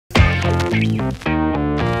How are you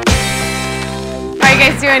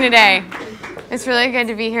guys doing today? It's really good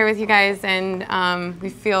to be here with you guys, and we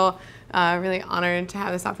feel really honored to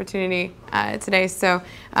have this opportunity today. So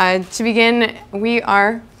to begin, we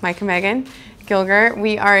are Mike and Megan Gilger.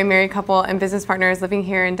 We are a married couple and business partners living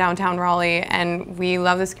here in downtown Raleigh, and we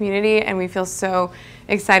love this community, and we feel so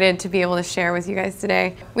excited to be able to share with you guys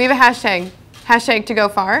today. We have a hashtag to go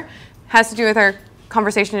far, has to do with our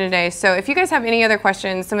conversation today. So if you guys have any other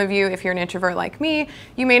questions, some of you, if you're an introvert like me,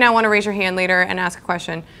 you may not want to raise your hand later and ask a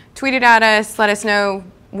question. Tweet it at us, let us know.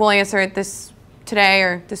 We'll answer it today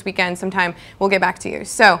or this weekend sometime. We'll get back to you.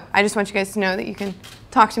 So I just want you guys to know that you can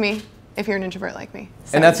talk to me if you're an introvert like me.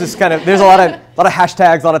 So. And that's just kind of, there's a lot of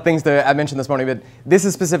hashtags, a lot of things that I mentioned this morning, but this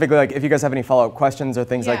is specifically like if you guys have any follow-up questions or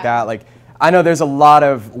things like that. Like I know there's a lot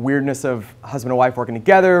of weirdness of husband and wife working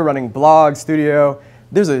together, running blog, studio.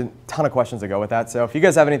 There's a ton of questions that go with that. So if you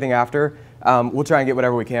guys have anything after, we'll try and get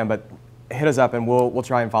whatever we can, but hit us up and we'll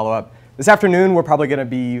try and follow up. This afternoon, we're probably gonna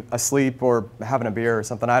be asleep or having a beer or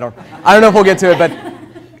something. I don't know if we'll get to it, but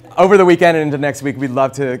over the weekend and into next week, we'd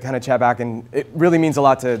love to kind of chat back, and it really means a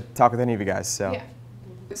lot to talk with any of you guys. So. Yeah.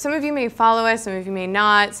 Some of you may follow us, some of you may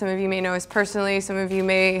not, some of you may know us personally, some of you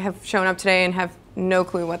may have shown up today and have no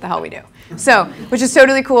clue what the hell we do. So, which is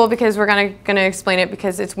totally cool because we're gonna explain it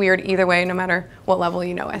because it's weird either way, no matter what level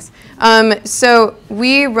you know us. So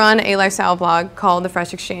we run a lifestyle blog called The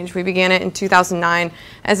Fresh Exchange. We began it in 2009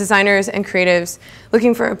 as designers and creatives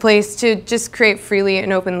looking for a place to just create freely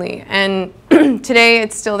and openly. And today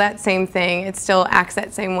it's still that same thing. It still acts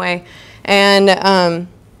that same way. And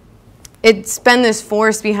it's been this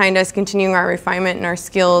force behind us continuing our refinement and our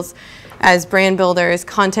skills as brand builders,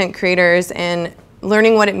 content creators, and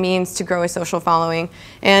learning what it means to grow a social following.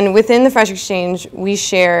 And within the Fresh Exchange, we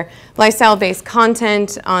share lifestyle-based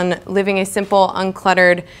content on living a simple,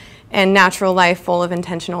 uncluttered, and natural life full of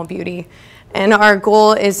intentional beauty. And our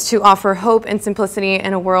goal is to offer hope and simplicity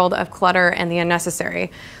in a world of clutter and the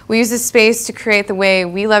unnecessary. We use this space to create the way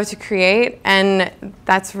we love to create, and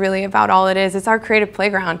that's really about all it is. It's our creative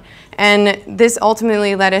playground. And this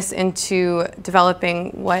ultimately led us into developing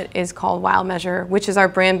what is called Wild Measure, which is our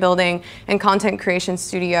brand building and content creation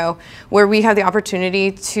studio, where we have the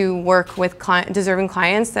opportunity to work with deserving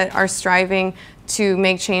clients that are striving to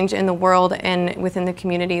make change in the world and within the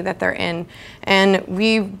community that they're in. And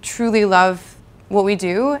we truly love what we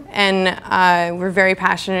do, and we're very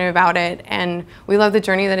passionate about it, and we love the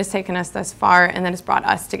journey that has taken us thus far and that has brought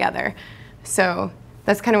us together. So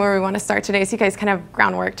that's kind of where we want to start today, so you guys kind of have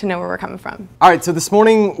groundwork to know where we're coming from. All right, so this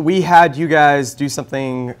morning we had you guys do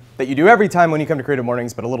something that you do every time when you come to Creative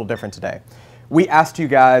Mornings, but a little different today. We asked you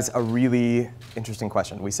guys a really interesting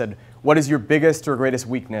question. We said, what is your biggest or greatest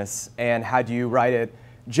weakness, and had you write it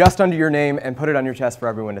just under your name and put it on your chest for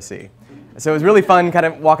everyone to see? So it was really fun kind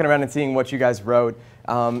of walking around and seeing what you guys wrote.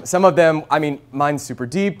 Some of them, I mean, mine's super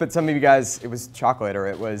deep, but some of you guys, it was chocolate or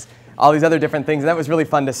it was all these other different things, and that was really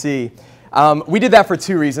fun to see. We did that for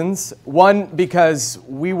two reasons. One, because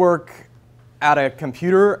we work at a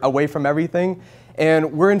computer away from everything,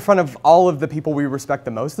 and we're in front of all of the people we respect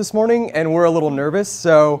the most this morning, and we're a little nervous,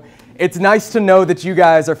 so it's nice to know that you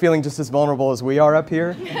guys are feeling just as vulnerable as we are up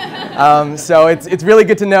here. So it's really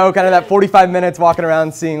good to know kind of that 45 minutes walking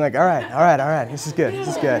around seeing like, all right, this is good.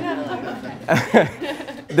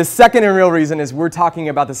 The second and real reason is we're talking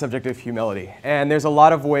about the subject of humility, and there's a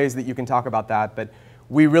lot of ways that you can talk about that, but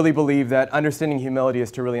we really believe that understanding humility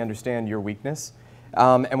is to really understand your weakness,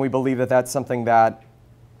 and we believe that that's something that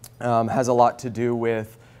has a lot to do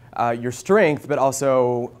with your strength, but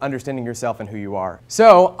also understanding yourself and who you are.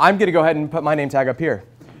 So I'm going to go ahead and put my name tag up here.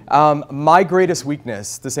 My greatest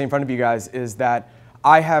weakness, to say in front of you guys, is that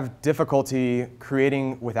I have difficulty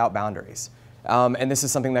creating without boundaries. And this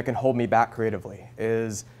is something that can hold me back creatively,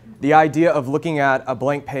 is the idea of looking at a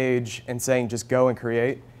blank page and saying just go and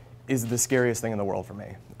create is the scariest thing in the world for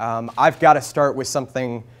me. I've got to start with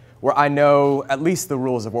something where I know at least the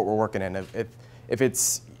rules of what we're working in. If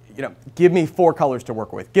it's, give me 4 colors to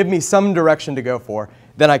work with, give me some direction to go for,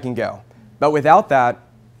 then I can go. But without that,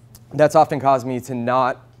 that's often caused me to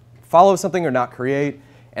not follow something or not create,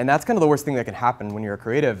 and that's kind of the worst thing that can happen when you're a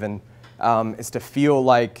creative, and is to feel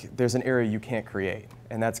like there's an area you can't create.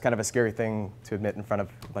 And that's kind of a scary thing to admit in front of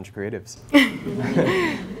a bunch of creatives.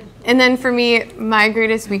 And then for me, my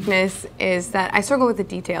greatest weakness is that I struggle with the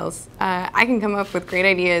details. I can come up with great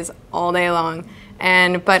ideas all day long,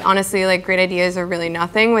 but honestly, like, great ideas are really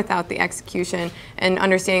nothing without the execution and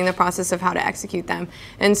understanding the process of how to execute them.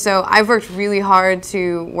 And so I've worked really hard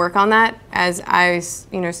to work on that as I,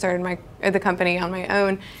 started the company on my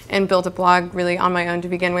own and built a blog really on my own to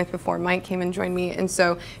begin with before Mike came and joined me. And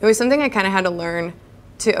so it was something I kind of had to learn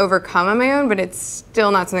to overcome on my own, but it's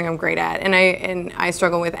still not something I'm great at, and I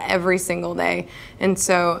struggle with every single day. And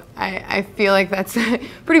so I feel like that's a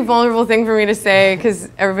pretty vulnerable thing for me to say, because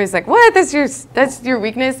everybody's like, what, that's your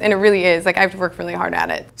weakness? And it really is. Like, I have to work really hard at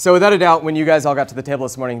it. So without a doubt, when you guys all got to the table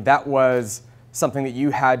this morning, that was something that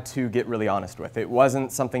you had to get really honest with. It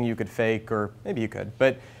wasn't something you could fake, or maybe you could,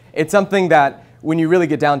 but it's something that when you really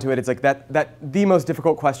get down to it, it's like the most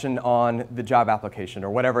difficult question on the job application or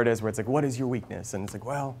whatever it is, where it's like, what is your weakness? And it's like,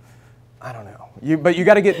 well, I don't know. But you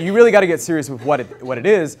really got to get serious with what it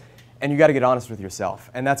is, and you got to get honest with yourself.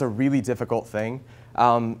 And that's a really difficult thing.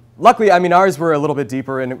 Luckily, I mean, ours were a little bit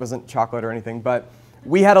deeper, and it wasn't chocolate or anything, but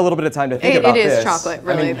we had a little bit of time to think about this. It is chocolate,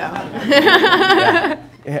 really, though.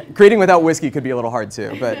 Yeah. Creating without whiskey could be a little hard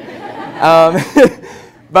too, but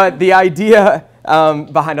but the idea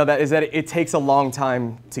behind all that is that it takes a long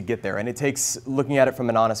time to get there, and it takes looking at it from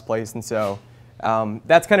an honest place. And so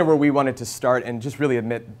that's kind of where we wanted to start, and just really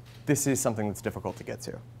admit this is something that's difficult to get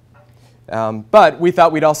to. But we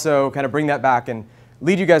thought we'd also kind of bring that back and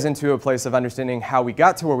lead you guys into a place of understanding how we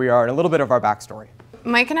got to where we are and a little bit of our backstory.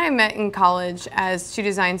 Mike and I met in college as two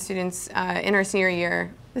design students in our senior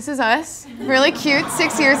year. This is us, really cute,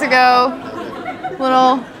 6 years ago,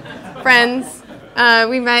 little friends.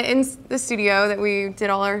 We met in the studio that we did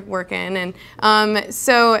all our work in, and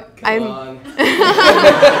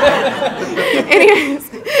anyways.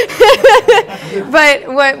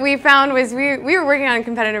 But what we found was we were working on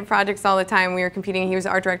competitive projects all the time. We were competing. He was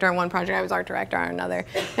art director on one project, I was art director on another.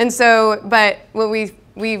 And so, but what we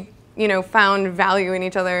found value in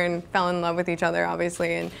each other and fell in love with each other,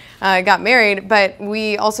 obviously, and got married. But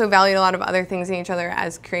we also valued a lot of other things in each other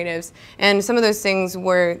as creatives. And some of those things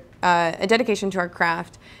were a dedication to our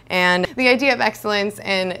craft and the idea of excellence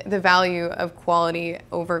and the value of quality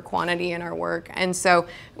over quantity in our work. And so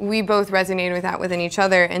we both resonated with that within each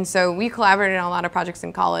other. And so we collaborated on a lot of projects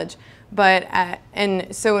in college. But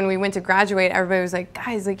and so when we went to graduate, everybody was like,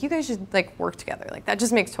 guys, like, you guys should like work together. Like, that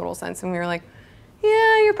just makes total sense. And we were like,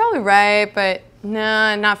 yeah, you're probably right, but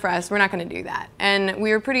nah, not for us. We're not going to do that. And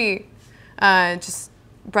we were pretty just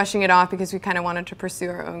brushing it off because we kind of wanted to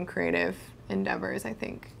pursue our own creative endeavors, I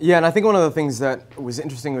think. Yeah, and I think one of the things that was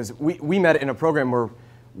interesting was we met in a program where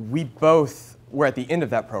we both were at the end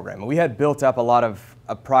of that program. We had built up a lot of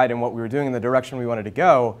pride in what we were doing and the direction we wanted to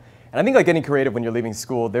go. And I think like any creative, when you're leaving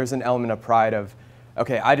school, there's an element of pride of,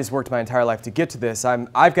 okay, I just worked my entire life to get to this.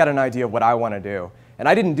 I've got an idea of what I want to do. And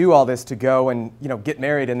I didn't do all this to go and get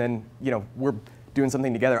married and then we're doing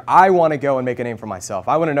something together. I want to go and make a name for myself.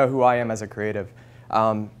 I want to know who I am as a creative.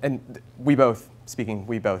 And we both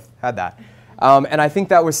had that. And I think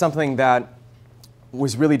that was something that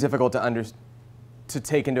was really difficult to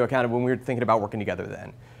take into account when we were thinking about working together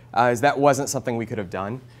then. Is that wasn't something we could have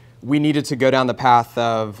done. We needed to go down the path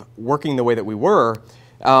of working the way that we were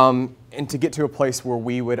and to get to a place where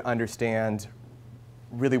we would understand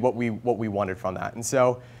really what we wanted from that. And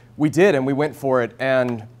so we did, and we went for it,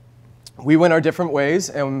 and we went our different ways,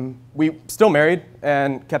 and we still married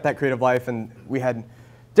and kept that creative life, and we had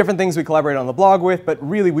different things we collaborated on the blog with, but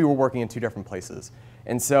really we were working in two different places.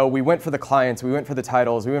 And so we went for the clients, we went for the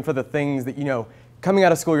titles, we went for the things that, coming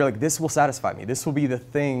out of school, you're like, this will satisfy me. This will be the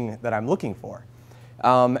thing that I'm looking for.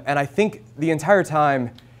 And I think the entire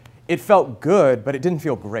time it felt good, but it didn't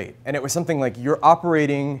feel great. And it was something like you're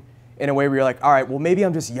operating in a way where you're like, all right, well, maybe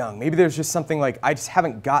I'm just young. Maybe there's just something like, I just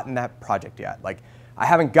haven't gotten that project yet. Like, I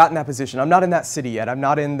haven't gotten that position. I'm not in that city yet. I'm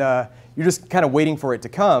not in you're just kind of waiting for it to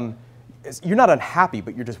come. You're not unhappy,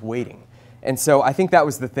 but you're just waiting. And so I think that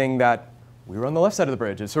was the thing that we were on the left side of the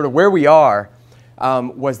bridge. It's sort of where we are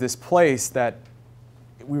was this place that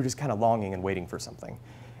we were just kind of longing and waiting for something.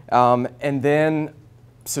 And then,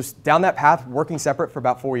 so down that path, working separate for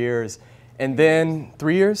about 4 years, and then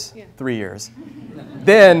 3 years? Yeah. 3 years.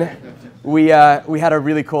 Then we had a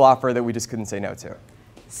really cool offer that we just couldn't say no to.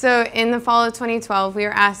 So in the fall of 2012, we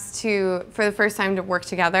were asked for the first time, to work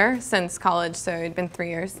together since college. So it'd been 3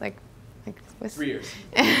 years, 3 years.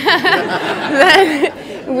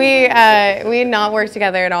 we had not worked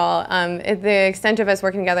together at all. The extent of us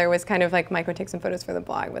working together was kind of like Mike would take some photos for the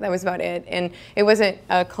blog, but that was about it. And it wasn't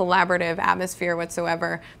a collaborative atmosphere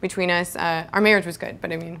whatsoever between us. Our marriage was good,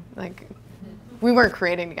 but I mean, we weren't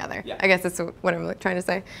creating together. Yeah. I guess that's what I'm trying to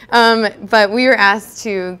say. But we were asked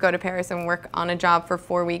to go to Paris and work on a job for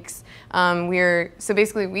 4 weeks. So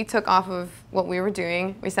basically we took off of what we were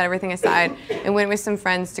doing, we set everything aside, and went with some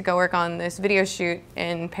friends to go work on this video shoot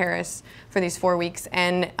in Paris for these 4 weeks.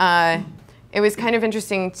 And it was kind of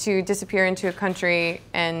interesting to disappear into a country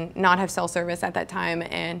and not have cell service at that time,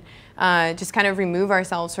 and just kind of remove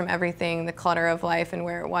ourselves from everything, the clutter of life and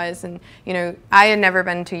where it was. And you know, I had never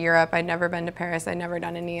been to Europe, I'd never been to Paris, I'd never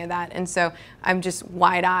done any of that, and so I'm just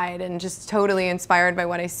wide-eyed and just totally inspired by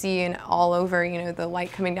what I see and all over, you know, the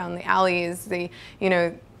light coming down the alleys, the, you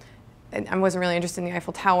know, I wasn't really interested in the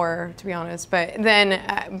Eiffel Tower, to be honest, but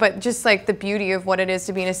then, but just like the beauty of what it is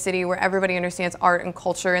to be in a city where everybody understands art and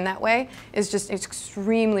culture in that way is just, it's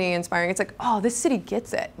extremely inspiring. It's like, oh, this city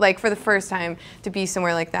gets it, like for the first time to be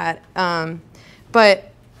somewhere like that. But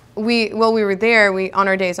while we were there, on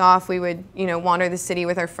our days off, we would, you know, wander the city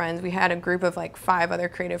with our friends. We had a group of like 5 other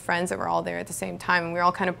creative friends that were all there at the same time, and we were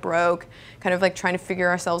all kind of broke, kind of like trying to figure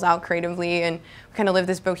ourselves out creatively, and we kind of lived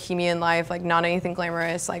this bohemian life, like not anything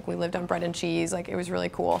glamorous, like we lived on bread and cheese, like it was really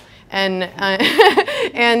cool. And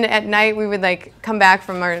and at night we would like come back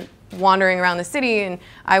from our wandering around the city, and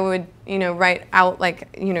I would, you know, write out,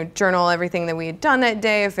 like, you know, journal everything that we had done that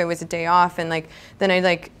day if it was a day off, and like then I'd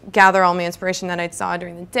like gather all my inspiration that I'd saw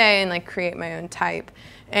during the day and like create my own type.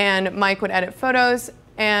 And Mike would edit photos,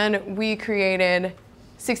 and we created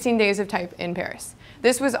 16 days of type in Paris.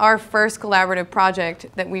 This was our first collaborative project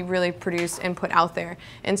that we really produced and put out there.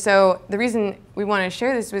 And so the reason we wanted to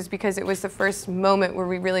share this was because it was the first moment where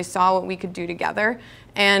we really saw what we could do together,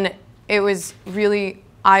 and it was really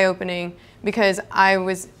eye-opening because I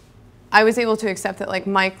was able to accept that like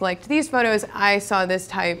Mike liked these photos, I saw this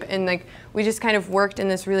type, and like we just kind of worked in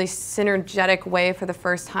this really synergetic way for the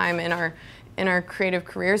first time in our creative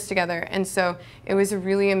careers together. And so it was a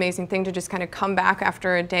really amazing thing to just kind of come back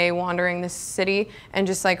after a day wandering this city and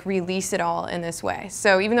just like release it all in this way.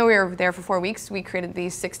 So even though we were there for 4 weeks, we created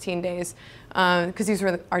these 16 days because these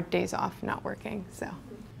were our days off, not working. So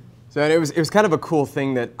it was kind of a cool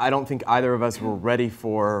thing that I don't think either of us were ready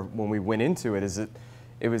for when we went into it.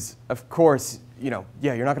 It was, of course, you know,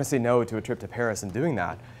 yeah, you're not going to say no to a trip to Paris and doing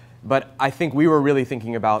that. But I think we were really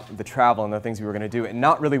thinking about the travel and the things we were going to do, and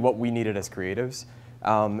not really what we needed as creatives.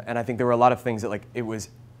 And I think there were a lot of things that, like, it was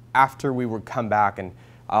after we would come back and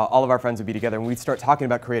all of our friends would be together and we'd start talking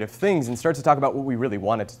about creative things and start to talk about what we really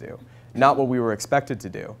wanted to do, not what we were expected to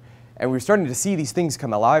do. And we were starting to see these things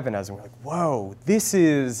come alive in us, and we're like, whoa, this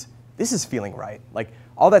is feeling right. Like,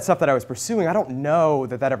 all that stuff that I was pursuing, I don't know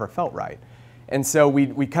that ever felt right. And so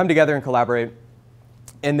we'd come together and collaborate.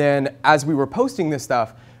 And then as we were posting this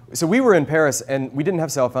stuff, so we were in Paris and we didn't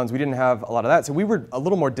have cell phones, we didn't have a lot of that, so we were a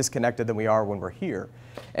little more disconnected than we are when we're here.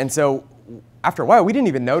 And so after a while, we didn't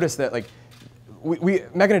even notice that, like,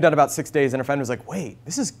 Megan had done about 6 days, and her friend was like, wait,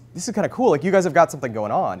 this is kind of cool, like, you guys have got something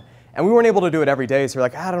going on. And we weren't able to do it every day, so we're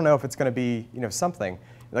like, I don't know if it's gonna be, you know, something.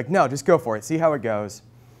 Like, no, just go for it, see how it goes.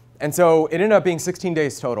 And so it ended up being 16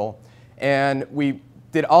 days total, and we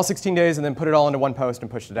did all 16 days and then put it all into one post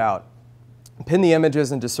and pushed it out. Pinned the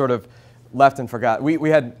images and just sort of left and forgot. We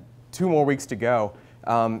had 2 more weeks to go,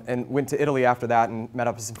 and went to Italy after that and met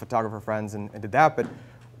up with some photographer friends and did that. But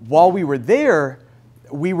while we were there,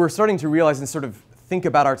 we were starting to realize and sort of think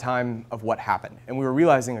about our time of what happened. And we were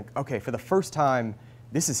realizing, like, okay, for the first time,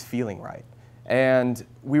 this is feeling right. And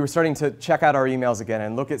we were starting to check out our emails again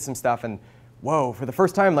and look at some stuff, and whoa, for the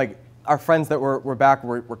first time, like, our friends that were back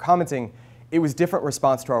were commenting. It was different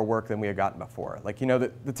response to our work than we had gotten before. Like, you know,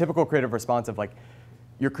 the typical creative response of, like,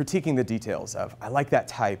 you're critiquing the details of, I like that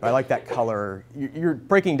type, I like that color. You're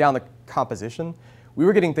breaking down the composition. We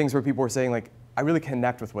were getting things where people were saying, like, I really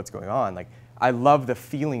connect with what's going on. Like, I love the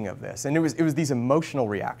feeling of this. And it was these emotional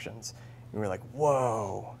reactions. And we were like,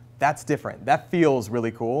 whoa, that's different. That feels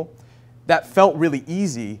really cool. That felt really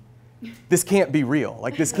easy. This can't be real.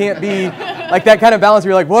 Like, this can't be, like, that kind of balance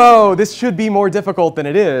where you're like, whoa, this should be more difficult than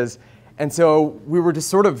it is. And so we were just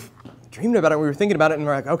sort of dreaming about it. We were thinking about it, and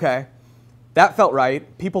we're like, okay, that felt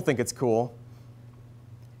right. People think it's cool.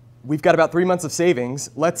 We've got about 3 months of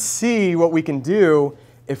savings. Let's see what we can do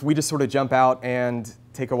if we just sort of jump out and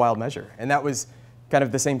take a wild measure. And that was kind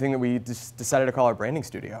of the same thing that we just decided to call our branding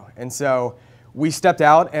studio. And so we stepped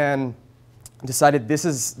out and decided this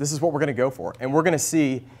is what we're going to go for. And we're going to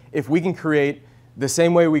see if we can create the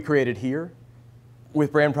same way we created here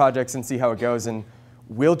with brand projects and see how it goes. And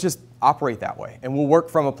we'll just operate that way. And we'll work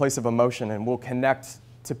from a place of emotion, and we'll connect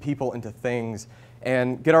to people and to things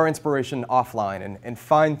and get our inspiration offline and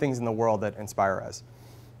find things in the world that inspire us.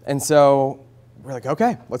 And so we're like,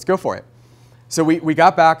 okay, let's go for it. So we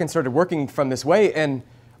got back and started working from this way, and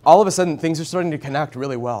all of a sudden things are starting to connect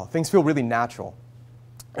really well. Things feel really natural.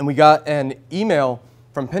 And we got an email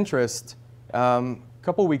from Pinterest a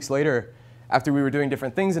couple weeks later after we were doing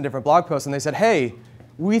different things and different blog posts, and they said, hey,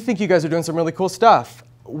 we think you guys are doing some really cool stuff.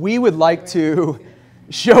 We would like to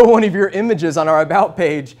show one of your images on our About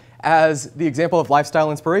page as the example of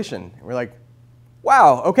lifestyle inspiration. And we're like,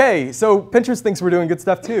 wow, okay, so Pinterest thinks we're doing good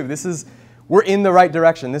stuff too. We're in the right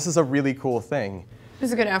direction. This is a really cool thing. It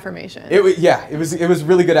was a good affirmation. It was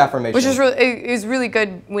really good affirmation. Which is it is really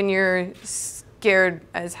good when you're scared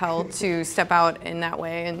as hell to step out in that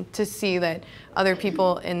way and to see that other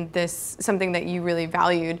people in this, something that you really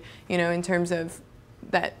valued, you know, in terms of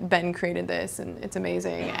that Ben created this and it's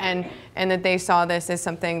amazing, and that they saw this as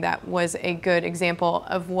something that was a good example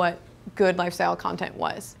of what good lifestyle content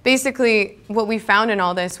was. Basically, what we found in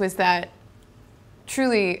all this was that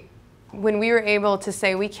truly, when we were able to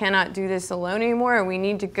say we cannot do this alone anymore, we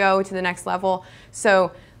need to go to the next level,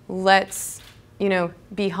 so let's, you know,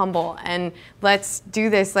 be humble and let's do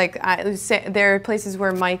this. Like, there are places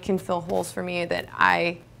where Mike can fill holes for me that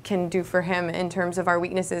I can do for him in terms of our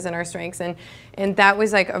weaknesses and our strengths, and that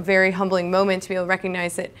was like a very humbling moment to be able to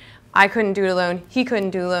recognize that I couldn't do it alone, he couldn't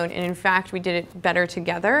do it alone, and in fact we did it better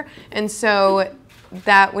together. And so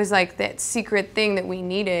that was like that secret thing that we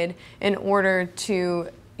needed in order to,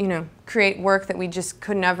 you know, create work that we just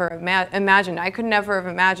could never imagine. I could never have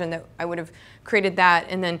imagined that I would have created that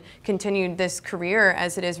and then continued this career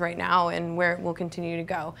as it is right now and where it will continue to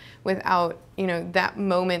go without, you know, that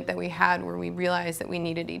moment that we had where we realized that we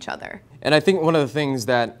needed each other. And I think one of the things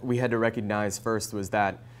that we had to recognize first was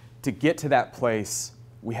that to get to that place,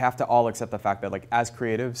 we have to all accept the fact that, like, as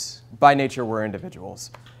creatives, by nature, we're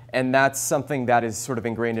individuals. And that's something that is sort of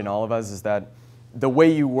ingrained in all of us, is that the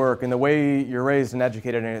way you work and the way you're raised and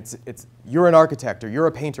educated, and it's you're an architect or you're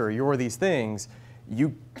a painter or you're these things,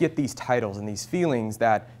 you get these titles and these feelings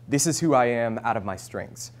that this is who I am out of my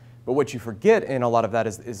strengths. But what you forget in a lot of that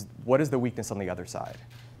is what is the weakness on the other side?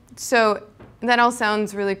 So that all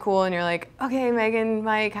sounds really cool, and you're like, okay, Megan,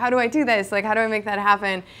 Mike, how do I do this? Like, how do I make that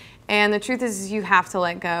happen? And the truth is you have to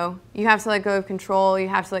let go. You have to let go of control. You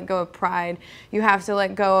have to let go of pride. You have to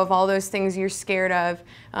let go of all those things you're scared of,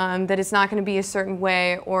 that it's not going to be a certain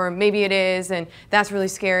way, or maybe it is, and that's really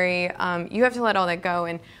scary. You have to let all that go.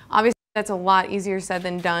 And obviously that's a lot easier said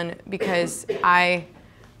than done, because I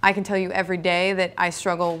can tell you every day that I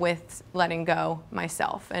struggle with letting go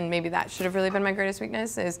myself. And maybe that should have really been my greatest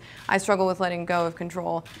weakness, is I struggle with letting go of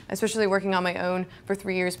control, especially working on my own for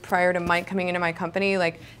 3 years prior to Mike coming into my company.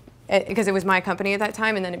 Like, because it was my company at that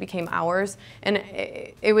time, and then it became ours. And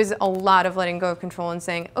it was a lot of letting go of control and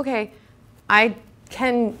saying, okay, I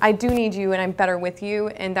do need you, and I'm better with you,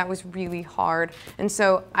 and that was really hard. And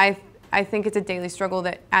so I think it's a daily struggle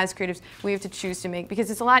that as creatives we have to choose to make, because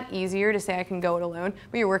it's a lot easier to say I can go it alone,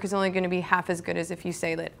 but your work is only going to be half as good as if you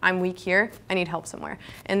say that I'm weak here, I need help somewhere.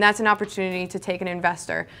 And that's an opportunity to take an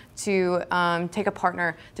investor, to take a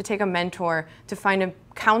partner, to take a mentor, to find a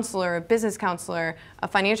counselor, a business counselor, a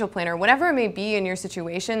financial planner, whatever it may be in your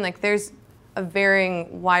situation. Like, there's a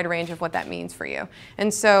varying wide range of what that means for you.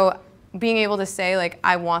 And so being able to say, like,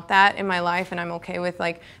 I want that in my life, and I'm okay with,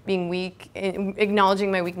 like, being weak,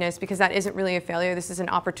 acknowledging my weakness, because that isn't really a failure. This is an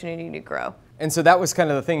opportunity to grow. And so that was kind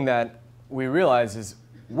of the thing that we realized, is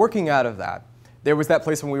working out of that. There was that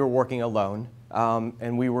place when we were working alone,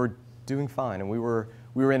 and we were doing fine, and we were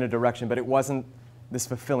in a direction, but it wasn't this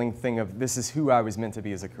fulfilling thing of this is who I was meant to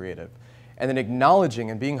be as a creative. And then acknowledging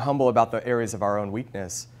and being humble about the areas of our own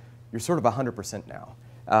weakness, you're sort of 100% now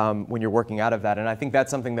when you're working out of that. And I think that's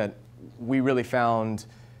something that we really found,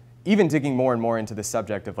 even digging more and more into the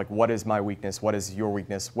subject of, like, what is my weakness, what is your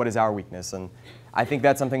weakness, what is our weakness. And I think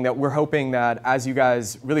that's something that we're hoping that as you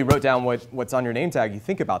guys really wrote down what's on your name tag, you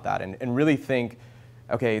think about that and really think,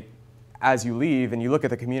 okay, as you leave and you look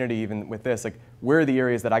at the community even with this, like, where are the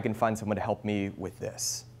areas that I can find someone to help me with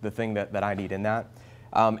this, the thing that I need in that.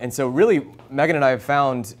 And so really, Megan and I have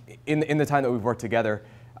found in the time that we've worked together,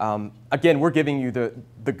 again, we're giving you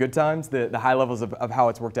the good times, the high levels of how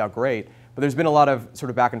it's worked out great, but there's been a lot of sort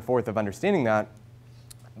of back and forth of understanding that.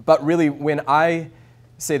 But really, when I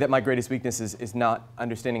say that my greatest weakness is not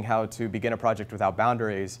understanding how to begin a project without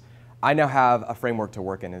boundaries, I now have a framework to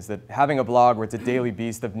work in, is that having a blog where it's a daily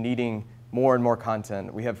beast of needing more and more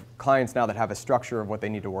content. We have clients now that have a structure of what they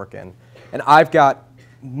need to work in. And I've got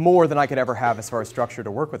more than I could ever have as far as structure to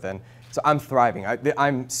work within. So I'm thriving.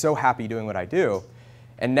 I'm so happy doing what I do.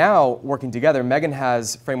 And now, working together, Megan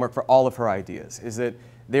has framework for all of her ideas, is that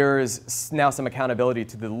there is now some accountability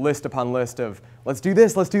to the list upon list of, let's do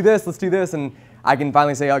this, let's do this, let's do this, and I can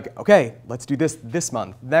finally say, like, okay, let's do this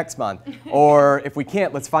month, next month, or if we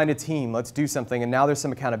can't, let's find a team, let's do something. And now there's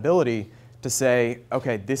some accountability to say,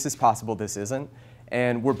 okay, this is possible, this isn't,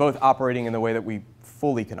 and we're both operating in the way that we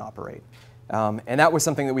fully can operate. And that was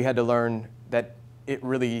something that we had to learn, that it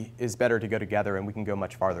really is better to go together, and we can go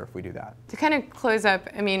much farther if we do that. To kind of close up,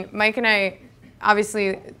 I mean, Mike and I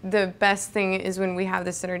obviously the best thing is when we have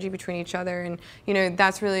this synergy between each other, and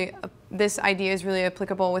that's really, this idea is really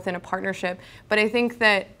applicable within a partnership. But I think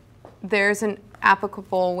that there's an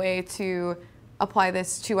applicable way to apply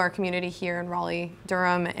this to our community here in Raleigh,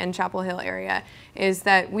 Durham, and Chapel Hill area, is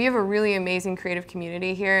that we have a really amazing creative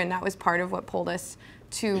community here, and that was part of what pulled us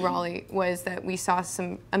to Raleigh, was that we saw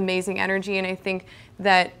some amazing energy. And I think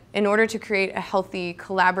that in order to create a healthy,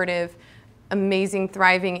 collaborative, amazing,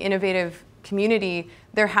 thriving, innovative community,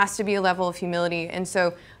 there has to be a level of humility. And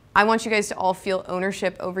so I want you guys to all feel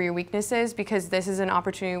ownership over your weaknesses, because this is an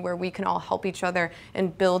opportunity where we can all help each other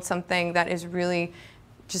and build something that is really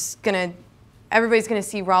just gonna, everybody's gonna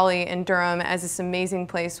see Raleigh and Durham as this amazing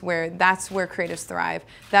place where that's where creatives thrive.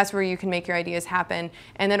 That's where you can make your ideas happen.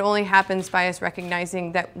 And that only happens by us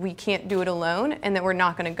recognizing that we can't do it alone, and that we're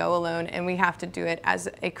not gonna go alone, and we have to do it as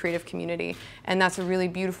a creative community. And that's a really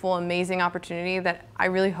beautiful, amazing opportunity that I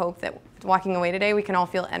really hope that walking away today, we can all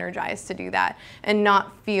feel energized to do that, and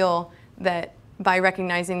not feel that by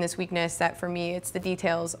recognizing this weakness, that for me it's the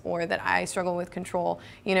details, or that I struggle with control.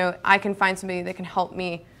 I can find somebody that can help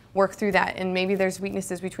me work through that, and maybe there's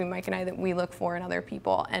weaknesses between Mike and I that we look for in other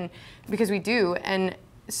people, and because we do. And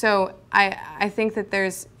so I think that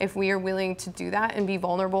if we are willing to do that and be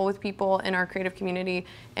vulnerable with people in our creative community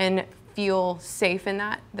and feel safe in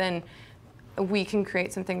that, then we can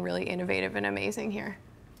create something really innovative and amazing here.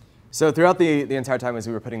 So throughout the entire time as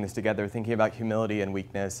we were putting this together, thinking about humility and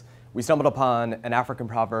weakness, we stumbled upon an African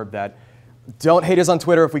proverb that, don't hate us on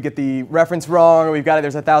Twitter if we get the reference wrong, or we've got it,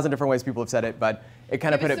 there's 1,000 different ways people have said it, but it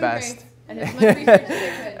kind of put it best.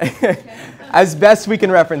 As best we can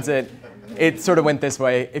reference it, it sort of went this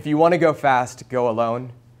way: if you want to go fast, go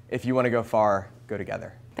alone. If you want to go far, go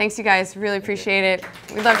together. Thanks, you guys. Really appreciate it.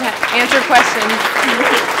 We'd love to answer questions.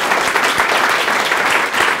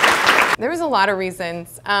 There was a lot of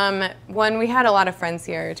reasons. One, we had a lot of friends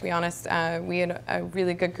here, to be honest. We had a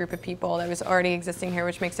really good group of people that was already existing here,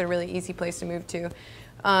 which makes it a really easy place to move to.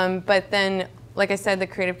 But then, like I said, the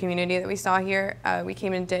creative community that we saw here, we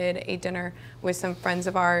came and did a dinner with some friends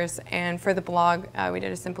of ours, and for the blog, we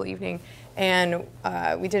did a simple evening. And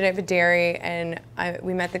we did it at Videri, and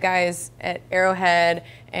we met the guys at Arrowhead,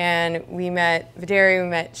 and we met Videri, we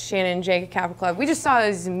met Shannon and Jake at Capital Club. We just saw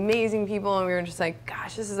these amazing people, and we were just like,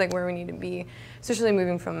 gosh, this is like where we need to be, especially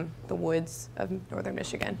moving from the woods of northern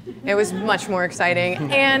Michigan. It was much more exciting.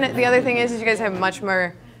 And the other thing is you guys have much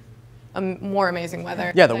more amazing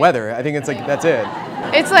weather. Yeah, the weather. I think it's like, that's it.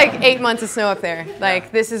 It's like 8 months of snow up there.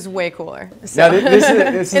 Like, this is way cooler. So. No,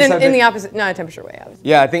 this is in the opposite, not a temperature way, obviously.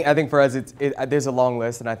 Yeah, I think for us, there's a long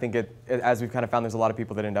list, and I think as we've kind of found, there's a lot of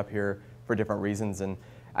people that end up here for different reasons. And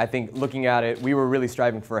I think looking at it, we were really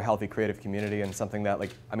striving for a healthy creative community, and something that,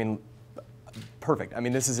 like, I mean, perfect. I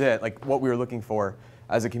mean, this is it. Like, what we were looking for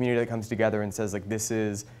as a community that comes together and says, like, this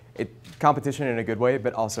is competition in a good way,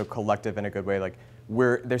 but also collective in a good way. Like,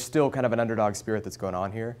 there's still kind of an underdog spirit that's going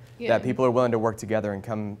on here, that people are willing to work together and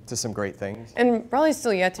come to some great things. And Raleigh's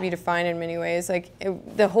still yet to be defined in many ways. Like,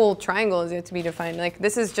 the whole triangle is yet to be defined. Like,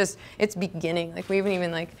 this is just, it's beginning. Like, we haven't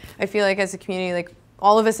even, like, I feel like as a community, like,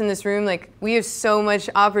 all of us in this room, like, we have so much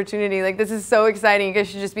opportunity. Like, this is so exciting. You guys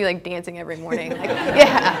should just be, like, dancing every morning. Like,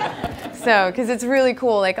 yeah. So, because it's really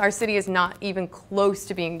cool. Like, our city is not even close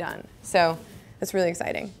to being done. So, that's really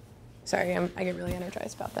exciting. Sorry, I get really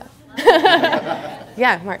energized about that.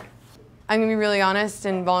 Yeah, Mark. I'm going to be really honest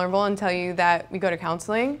and vulnerable and tell you that we go to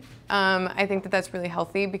counseling. I think that that's really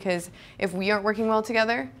healthy, because if we aren't working well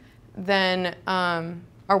together, then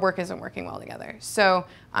our work isn't working well together. So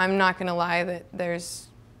I'm not going to lie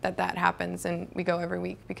that that happens, and we go every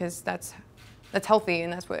week, because that's healthy,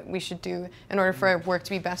 and that's what we should do in order for our work to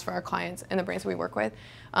be best for our clients and the brands that we work with.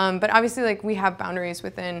 But obviously, like, we have boundaries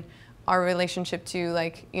within our relationship too.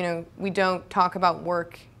 Like, we don't talk about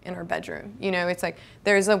work in our bedroom. It's like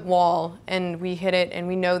there's a wall, and we hit it, and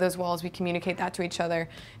we know those walls, we communicate that to each other,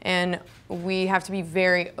 and we have to be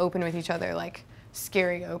very open with each other, like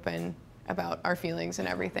scary open about our feelings and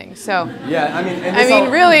everything. So yeah, I mean,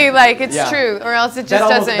 really, like, it's true, or else it just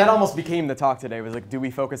doesn't. That almost became the talk today, was like, do we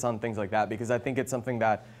focus on things like that? Because I think it's something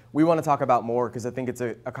that we want to talk about more, because I think it's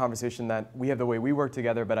a conversation that we have the way we work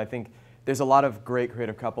together, but I think there's a lot of great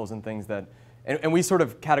creative couples and things that, and we sort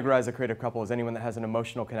of categorize a creative couple as anyone that has an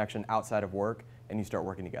emotional connection outside of work, and you start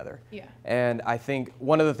working together. Yeah. And I think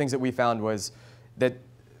one of the things that we found was that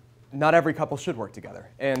not every couple should work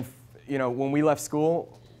together. And when we left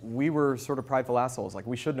school, we were sort of prideful assholes. Like,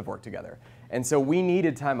 we shouldn't have worked together. And so we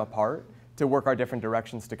needed time apart to work our different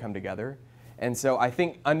directions to come together. And so I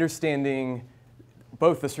think understanding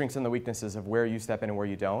both the strengths and the weaknesses of where you step in and where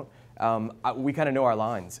you don't, we kind of know our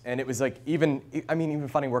lines. And it was like, even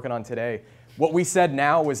funny working on today, what we said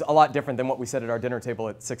now was a lot different than what we said at our dinner table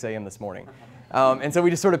at 6 a.m. this morning. And so we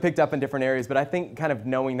just sort of picked up in different areas, but I think kind of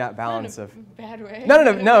knowing that balance of... Bad way.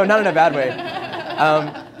 No, not in a bad way.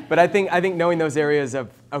 But I think knowing those areas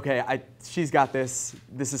of, okay, she's got this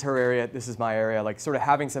is her area, this is my area, like sort of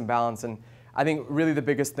having some balance. And I think really the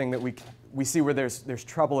biggest thing that we see where there's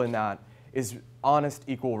trouble in that is honest,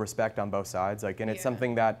 equal respect on both sides. Like, and it's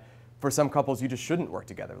something that for some couples you just shouldn't work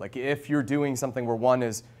together. Like if you're doing something where one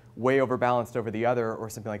is way overbalanced over the other or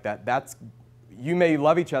something like that, you may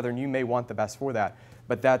love each other and you may want the best for that,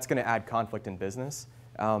 but that's going to add conflict in business.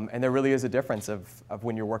 And there really is a difference of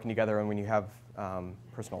when you're working together and when you have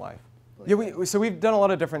personal life. Yeah, so we've done a lot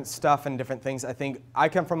of different stuff and different things. I think I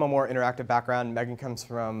come from a more interactive background. Megan comes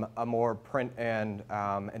from a more print and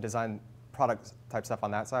design product type stuff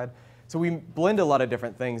on that side. So we blend a lot of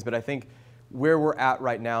different things, but I think where we're at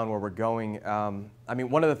right now and where we're going, I mean,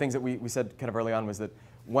 one of the things that we said kind of early on was that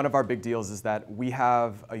one of our big deals is that we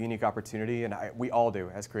have a unique opportunity, and we all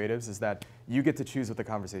do as creatives, is that you get to choose what the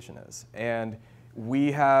conversation is. And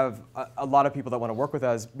we have a lot of people that want to work with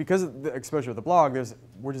us because of the exposure of the blog.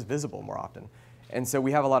 We're just visible more often, and so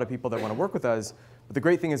we have a lot of people that want to work with us. But the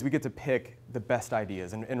great thing is we get to pick the best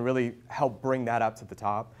ideas and really help bring that up to the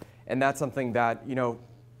top. And that's something that, you know,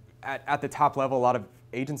 at the top level, a lot of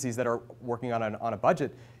agencies that are working on a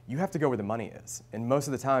budget, you have to go where the money is. And most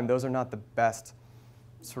of the time, those are not the best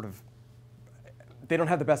sort of. They don't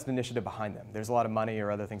have the best initiative behind them. There's a lot of money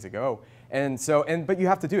or other things that go. And so, but you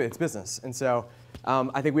have to do it, it's business. And so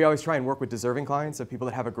I think we always try and work with deserving clients, of people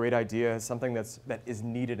that have a great idea, something that is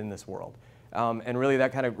needed in this world. And really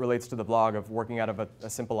that kind of relates to the blog of working out of a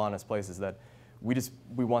simple, honest place, is that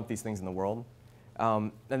we want these things in the world.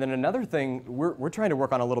 And then another thing we're trying to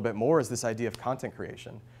work on a little bit more is this idea of content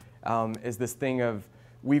creation. Is this thing of,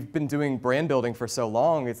 we've been doing brand building for so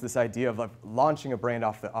long, it's this idea of like launching a brand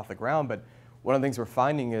off the ground, but one of the things we're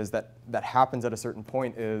finding is that happens at a certain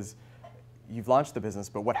point is you've launched the business,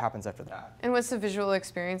 but what happens after that? And what's the visual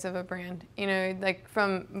experience of a brand? You know, like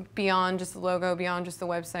from beyond just the logo, beyond just the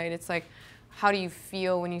website, it's like, how do you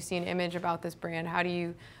feel when you see an image about this brand? How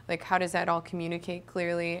does that all communicate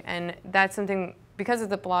clearly? And that's something, because of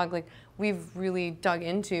the blog, like we've really dug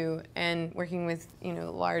into, and working with, you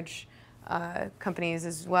know, large companies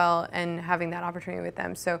as well, and having that opportunity with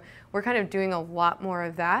them. So we're kind of doing a lot more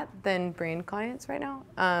of that than brand clients right now.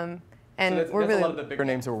 And so that's we're really a lot of the bigger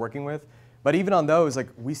names that we're working with. But even on those, like,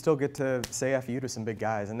 we still get to say F you to some big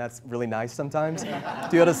guys, and that's really nice sometimes. To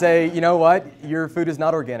be able to say, you know what, your food is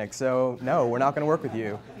not organic, so no, we're not going to work with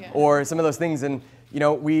you. Yeah. Or some of those things. And you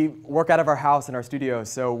know, we work out of our house in our studio,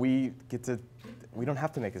 so we don't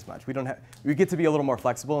have to make as much. We get to be a little more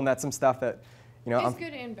flexible, and that's some stuff that, you know, it's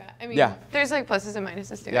good and bad. I mean, there's like pluses and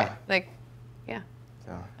minuses to it. Like, yeah.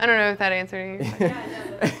 So. I don't know if that answered you. Yeah,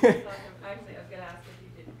 no, that's awesome. Actually, I was going to ask if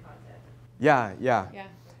you did content. Yeah.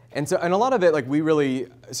 And so, and a lot of it, like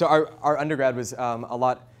so our undergrad was a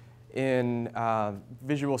lot in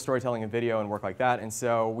visual storytelling and video and work like that. And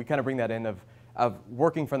so we kind of bring that in of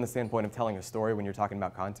working from the standpoint of telling a story when you're talking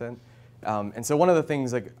about content. And so one of the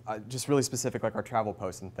things, like just really specific, like our travel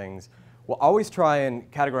posts and things, we'll always try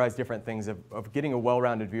and categorize different things of getting a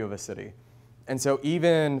well-rounded view of a city. And so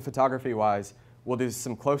even photography-wise, we'll do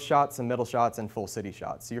some close shots, some middle shots, and full city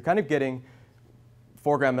shots. So you're kind of getting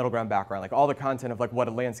foreground, middle ground, background, like all the content of like what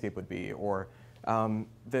a landscape would be, or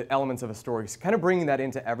the elements of a story. So kind of bringing that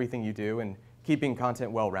into everything you do and keeping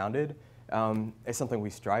content well-rounded is something we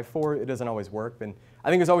strive for. It doesn't always work, and I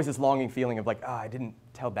think there's always this longing feeling of like, I didn't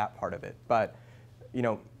tell that part of it, but you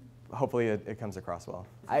know, hopefully it comes across well.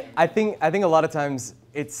 I think a lot of times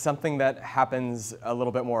it's something that happens a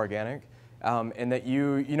little bit more organic, and that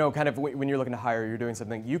you know, kind of when you're looking to hire, you're doing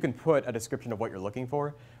something, you can put a description of what you're looking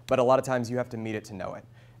for, but a lot of times you have to meet it to know it.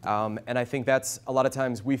 And I think that's a lot of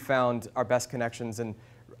times we found our best connections and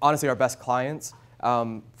honestly our best clients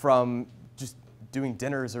from just doing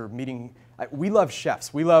dinners or meeting. We love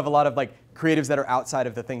chefs. We love a lot of like creatives that are outside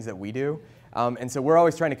of the things that we do. And so we're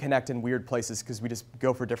always trying to connect in weird places because we just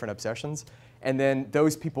go for different obsessions. And then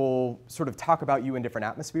those people sort of talk about you in different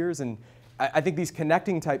atmospheres. And I think these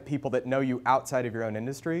connecting type people that know you outside of your own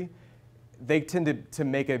industry, they tend to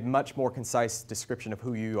make a much more concise description of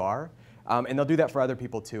who you are. And they'll do that for other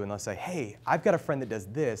people too. And they'll say, hey, I've got a friend that does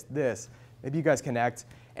this. Maybe you guys connect.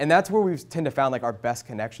 And that's where we tend to found like our best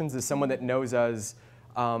connections is someone that knows us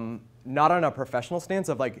not on a professional stance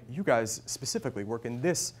of like, you guys specifically work in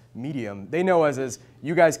this medium. They know us as,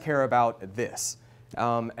 you guys care about this.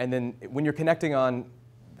 And then when you're connecting on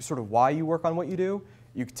sort of why you work on what you do,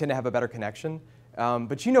 you tend to have a better connection.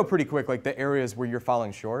 But you know pretty quick like the areas where you're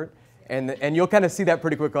falling short. And you'll kind of see that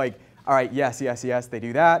pretty quick like, all right, yes, they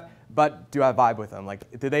do that. but do I vibe with them? Like,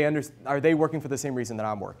 are they working for the same reason that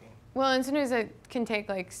I'm working? Well, and sometimes it can take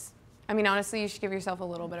like, I mean, honestly, you should give yourself a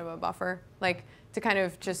little bit of a buffer, like to kind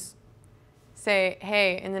of just say,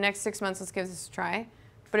 hey, in the next 6 months, let's give this a try.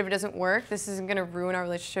 But if it doesn't work, this isn't going to ruin our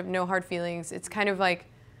relationship. No hard feelings. It's kind of like,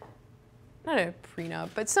 not a prenup,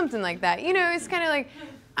 but something like that. You know, it's kind of like,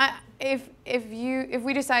 if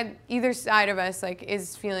we decide either side of us like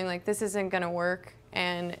is feeling like this isn't going to work,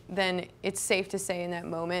 and then it's safe to say in that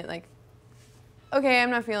moment, like, okay, I'm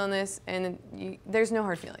not feeling this, and there's no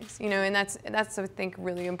hard feelings, you know, and that's I think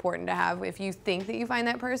really important to have if you think that you find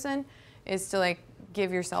that person, is to like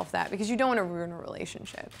give yourself that, because you don't want to ruin a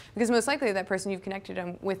relationship, because most likely that person you've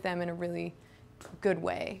connected with them in a really good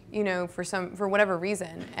way, you know, for whatever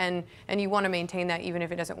reason, and you want to maintain that even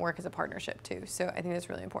if it doesn't work as a partnership too. So I think that's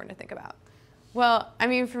really important to think about. Well, I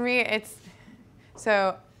mean, for me,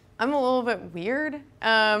 so I'm a little bit weird.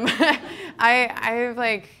 I've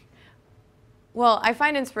like. Well, I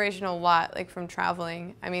find inspiration a lot, like from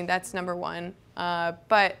traveling. I mean, that's number one.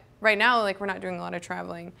 But right now, like we're not doing a lot of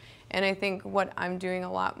traveling. And I think what I'm doing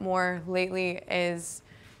a lot more lately is,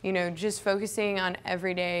 you know, just focusing on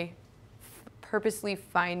everyday, purposely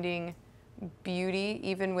finding beauty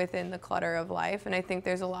even within the clutter of life. And I think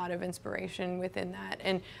there's a lot of inspiration within that.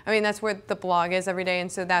 And I mean, that's where the blog is every day. And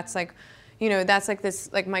so that's like, you know, that's like this,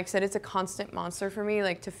 like Mike said, it's a constant monster for me,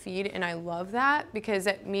 like to feed, and I love that because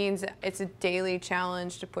it means it's a daily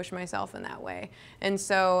challenge to push myself in that way. And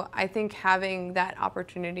so I think having that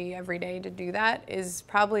opportunity every day to do that is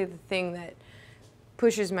probably the thing that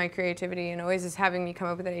pushes my creativity and always is having me come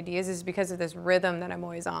up with ideas, is because of this rhythm that I'm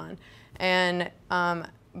always on. And,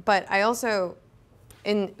 but I also,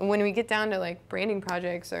 when we get down to like branding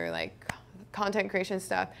projects or like content creation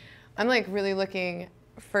stuff, I'm like really looking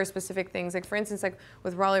for specific things. Like for instance, like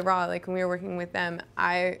with Raleigh Raw, like when we were working with them,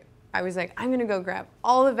 I was like, I'm gonna go grab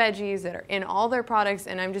all the veggies that are in all their products,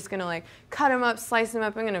 and I'm just gonna like cut them up, slice them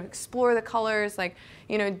up. I'm gonna explore the colors, like,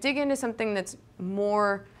 you know, dig into something that's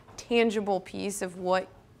more tangible piece of what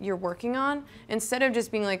you're working on, instead of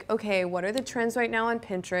just being like, okay, what are the trends right now on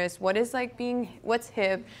Pinterest? What is like what's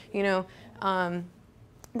hip, you know?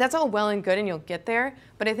 That's all well and good, and you'll get there.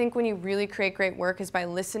 But I think when you really create great work is by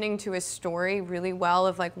listening to a story really well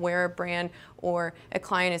of like where a brand or a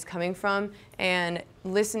client is coming from, and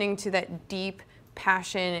listening to that deep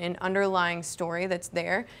passion and underlying story that's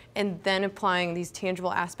there, and then applying these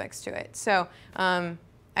tangible aspects to it. So I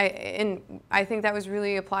think that was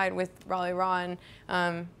really applied with Raleigh Raw,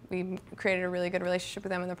 and we created a really good relationship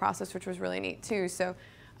with them in the process, which was really neat too. So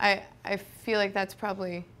I feel like that's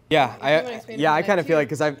probably. Yeah, I kind of feel like,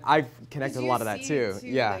 because I've connected a lot of that too.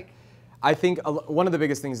 Yeah, like, I think one of the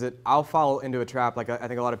biggest things that I'll fall into a trap, like I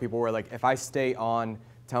think a lot of people were like, if I stay on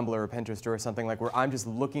Tumblr or Pinterest or something like where I'm just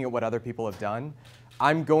looking at what other people have done,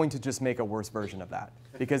 I'm going to just make a worse version of that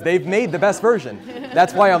because they've made the best version.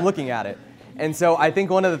 That's why I'm looking at it. And so I think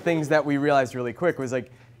one of the things that we realized really quick was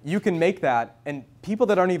like, you can make that, and people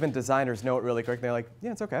that aren't even designers know it really quick. They're like,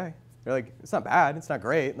 yeah, it's okay. They're like, it's not bad, it's not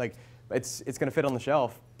great. Like, it's going to fit on the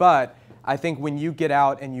shelf. But I think when you get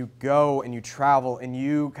out and you go and you travel and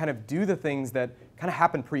you kind of do the things that kind of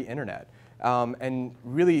happen pre-internet, and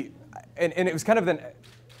really, and it was kind of then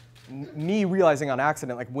me realizing on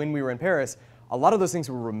accident, like when we were in Paris, a lot of those things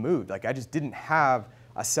were removed. Like I just didn't have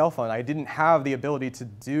a cell phone. I didn't have the ability to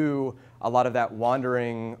do a lot of that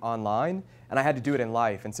wandering online, and I had to do it in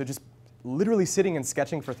life. And so just literally sitting and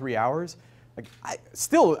sketching for 3 hours, like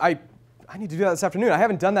I need to do that this afternoon. I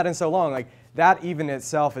haven't done that in so long. Like that even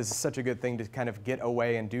itself is such a good thing to kind of get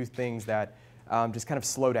away and do things that just kind of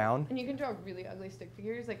slow down. And you can draw really ugly stick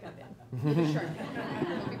figures like that with a shark.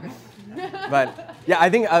 But yeah, I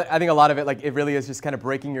think a lot of it, like it really is just kind of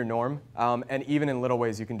breaking your norm. And even in little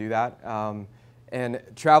ways you can do that. And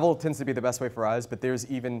travel tends to be the best way for us, but there's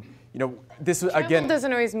even, you know, this travel again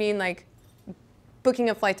doesn't always mean like booking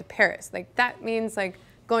a flight to Paris. Like that means like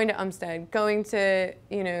going to Umstead, going to,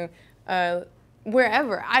 you know,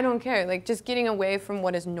 wherever, I don't care, like just getting away from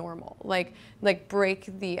what is normal, like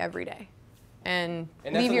break the everyday and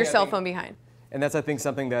leave your cell phone behind. And that's, I think,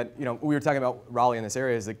 something that, you know, we were talking about Raleigh in this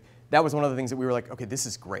area, is like, that was one of the things that we were like, okay, this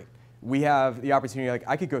is great. We have the opportunity, like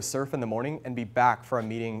I could go surf in the morning and be back for a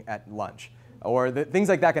meeting at lunch. Or things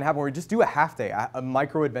like that can happen where we just do a half day, a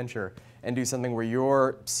micro adventure, and do something where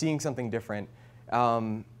you're seeing something different.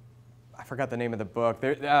 I forgot the name of the book,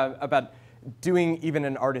 about doing even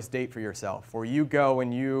an artist date for yourself, where you go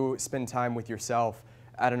and you spend time with yourself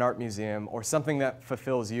at an art museum or something that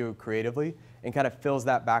fulfills you creatively and kind of fills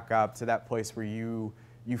that back up to that place where you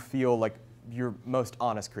feel like your most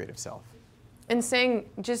honest creative self. And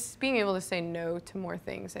just being able to say no to more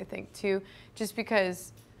things, I think, too, just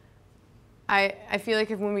because I feel like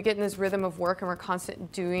when we get in this rhythm of work and we're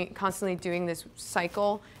constantly doing this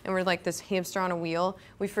cycle and we're like this hamster on a wheel,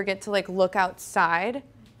 we forget to like look outside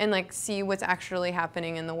and like see what's actually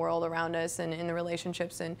happening in the world around us and in the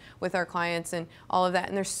relationships and with our clients and all of that.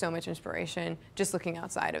 And there's so much inspiration just looking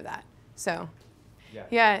outside of that. So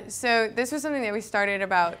yeah, so this was something that we started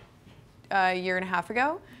about a year and a half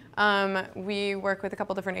ago. We work with a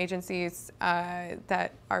couple different agencies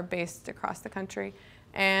that are based across the country.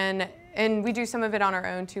 And we do some of it on our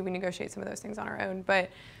own too. We negotiate some of those things on our own. But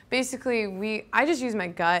basically, I just use my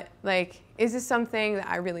gut. Like, is this something that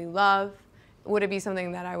I really love? Would it be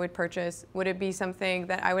something that I would purchase? Would it be something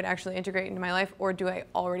that I would actually integrate into my life, or do I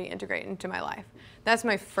already integrate into my life? That's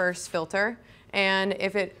my first filter. And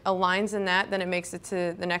if it aligns in that, then it makes it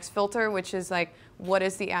to the next filter, which is like, what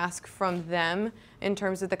is the ask from them in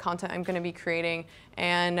terms of the content I'm going to be creating?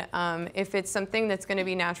 And if it's something that's going to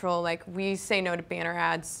be natural, like we say no to banner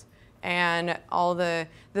ads, and all the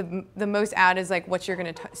most ad is like what you're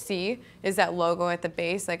going to see is that logo at the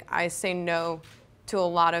base. Like I say no to a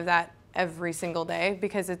lot of that every single day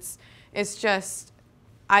because it's just,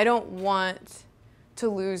 I don't want to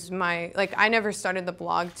lose my, like I never started the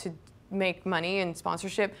blog to make money and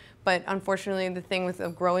sponsorship, but unfortunately the thing with a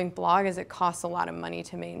growing blog is it costs a lot of money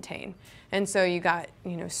to maintain. And so you got,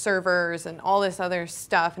 servers and all this other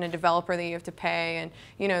stuff and a developer that you have to pay,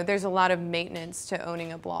 and there's a lot of maintenance to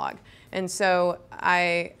owning a blog. And so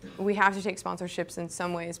we have to take sponsorships in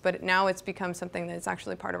some ways, but now it's become something that's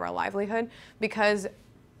actually part of our livelihood because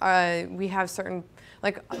we have certain,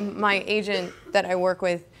 like my agent that I work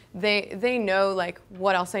with, they know like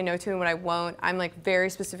what else I know to and what I won't. I'm like very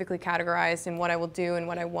specifically categorized in what I will do and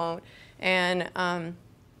what I won't. And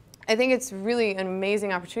I think it's really an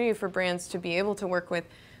amazing opportunity for brands to be able to work with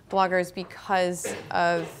bloggers because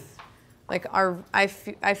of like I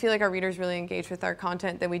feel like our readers really engage with our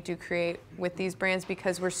content that we do create with these brands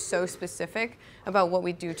because we're so specific about what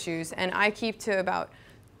we do choose. And I keep to about,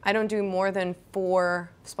 I don't do more than 4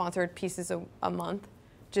 sponsored pieces a month.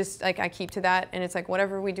 Just like I keep to that, and it's like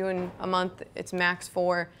whatever we do in a month, it's max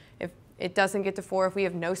 4. If it doesn't get to 4, if we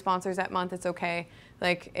have no sponsors that month, it's okay.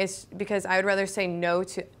 Like it's because I would rather say no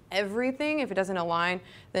to everything if it doesn't align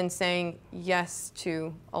than saying yes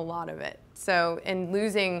to a lot of it. So, and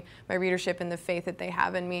losing my readership and the faith that they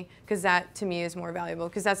have in me, because that to me is more valuable,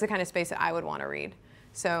 because that's the kind of space that I would want to read.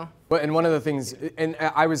 So. But and one of the things, and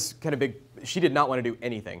I was kind of big. She did not want to do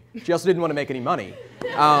anything. She also didn't want to make any money.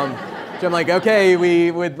 So I'm like, okay,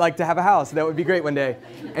 we would like to have a house. That would be great one day.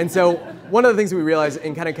 And so one of the things we realized,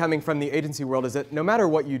 in kind of coming from the agency world, is that no matter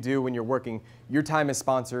what you do when you're working, your time is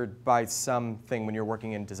sponsored by something when you're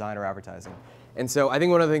working in design or advertising. And so I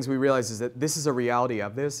think one of the things we realized is that this is a reality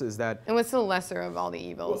of this, is that. And what's the lesser of all the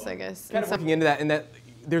evils, I guess? Kind of working into that, and that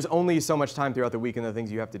there's only so much time throughout the week and the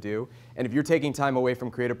things you have to do. And if you're taking time away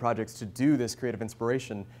from creative projects to do this creative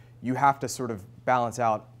inspiration, you have to sort of balance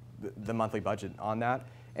out the monthly budget on that.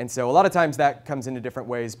 And so a lot of times that comes into different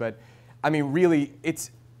ways, but I mean, really,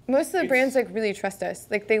 most of the brands like really trust us.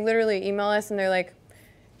 Like they literally email us and they're like,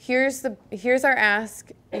 here's our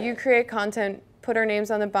ask, you create content, put our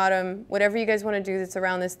names on the bottom, whatever you guys want to do that's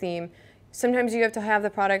around this theme. Sometimes you have to have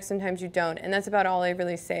the product, sometimes you don't. And that's about all I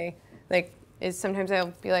really say. Like, is sometimes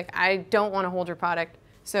I'll be like, I don't want to hold your product,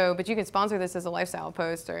 but you can sponsor this as a lifestyle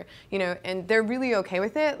post, or and they're really okay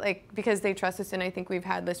with it, like because they trust us, and I think we've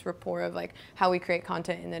had this rapport of like how we create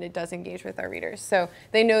content and that it does engage with our readers, so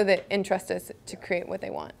they know that and trust us to create what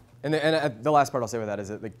they want. And the last part I'll say with that is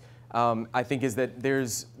that like I think is that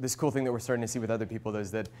there's this cool thing that we're starting to see with other people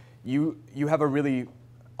is that you have a really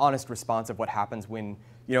honest response of what happens when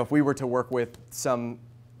if we were to work with some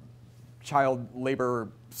child labor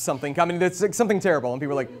something coming that's like something terrible and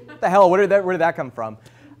people are like, what the hell, where did that come from?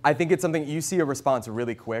 I think it's something you see a response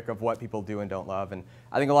really quick of what people do and don't love, and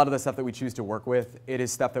I think a lot of the stuff that we choose to work with, it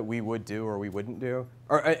is stuff that we would do or we wouldn't do,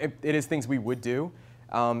 or it is things we would do,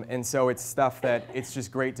 and so it's stuff that it's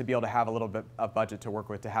just great to be able to have a little bit of budget to work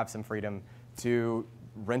with, to have some freedom to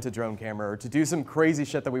rent a drone camera or to do some crazy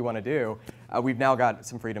shit that we want to do. We've now got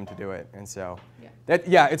some freedom to do it, and so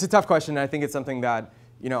it's a tough question, and I think it's something that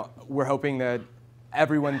we're hoping that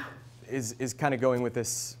everyone is kind of going with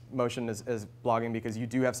this motion as blogging, because you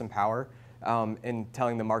do have some power in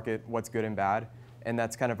telling the market what's good and bad, and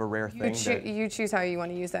that's kind of a rare thing. You choose how you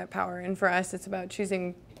want to use that power, and for us it's about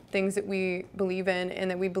choosing things that we believe in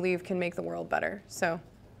and that we believe can make the world better. So,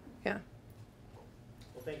 yeah.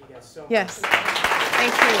 Well, thank you guys so much. Yes.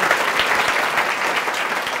 Thank you.